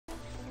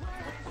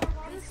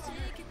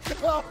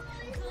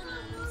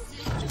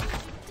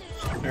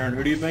Aaron,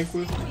 who do you bank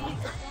with?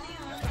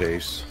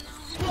 Base.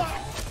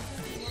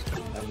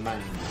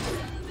 Man.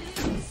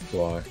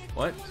 Why?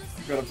 What?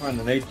 I've got to find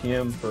an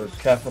ATM for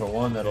Capital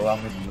One that allow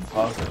me to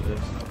deposit this.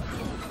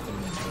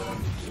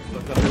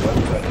 Look at the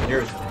website. And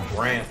here's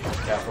Grant from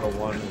Capital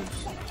One.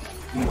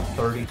 It's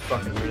 30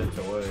 fucking minutes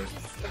away.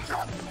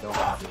 Don't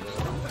have to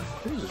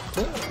do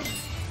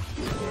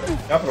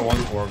that. Capital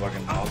One's more of like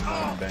an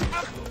online bank.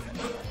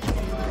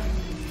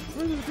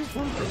 Where did this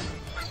come from?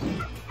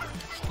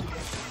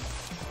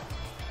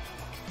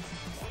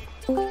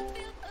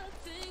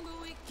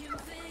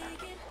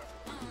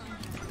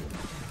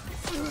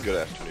 Good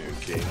afternoon,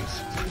 Kings.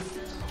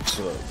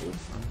 So,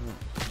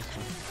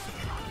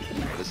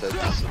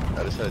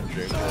 I just had a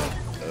dream that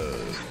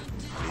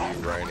me,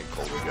 Ryan, and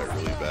Colby got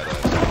really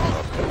badass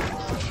airsoft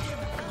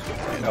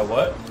guns. You know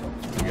what?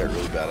 We got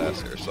really badass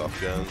airsoft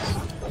guns.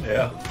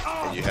 Yeah.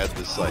 And you had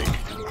this like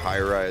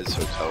high-rise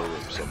hotel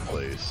room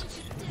someplace,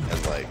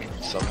 and like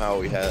somehow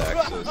we had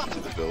access to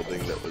the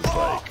building that was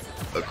like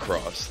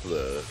across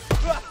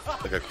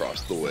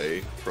the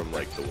way from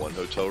like the one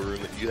hotel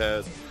room that you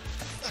had.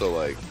 So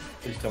like.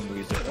 Please tell me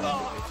we sit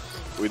down.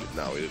 We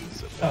didn't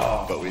sit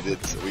down, but we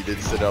did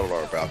sit out on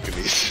our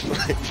balconies and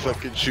like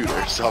fucking shoot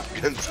airsoft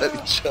guns at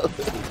each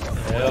other.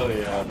 Hell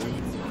yeah, dude.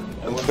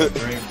 That was a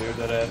dream, dude.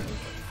 That happened.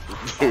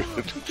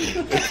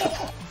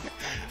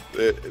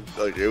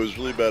 Like it was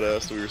really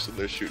badass. We were sitting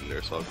there shooting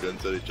airsoft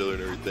guns at each other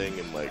and everything,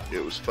 and like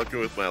it was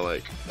fucking with my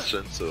like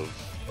sense of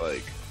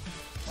like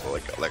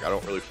I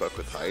don't really fuck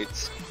with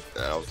heights,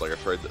 and I was like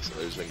afraid that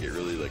somebody was gonna get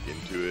really like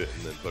into it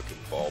and then fucking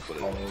fall, but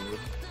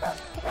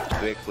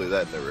thankfully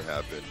that never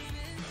happened.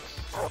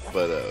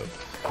 But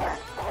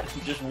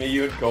just me,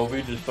 you, and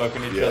Colby just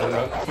fucking each other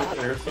up with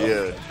airsoft.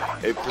 Yeah.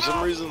 Hey, for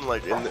some reason,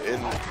 like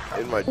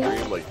in my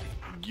dream, like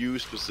you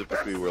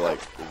specifically were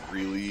like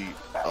really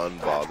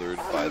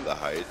unbothered by the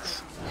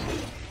heights.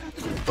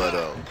 But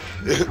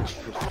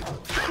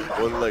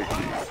when like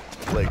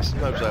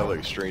sometimes I have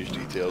like strange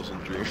details in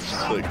dreams.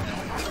 Like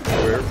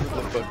wherever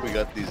the fuck we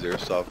got these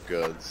airsoft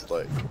guns,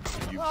 like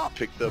you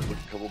picked up like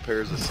a couple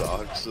pairs of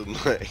socks, and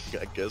like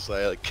I guess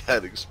I like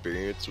had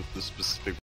experience with this specific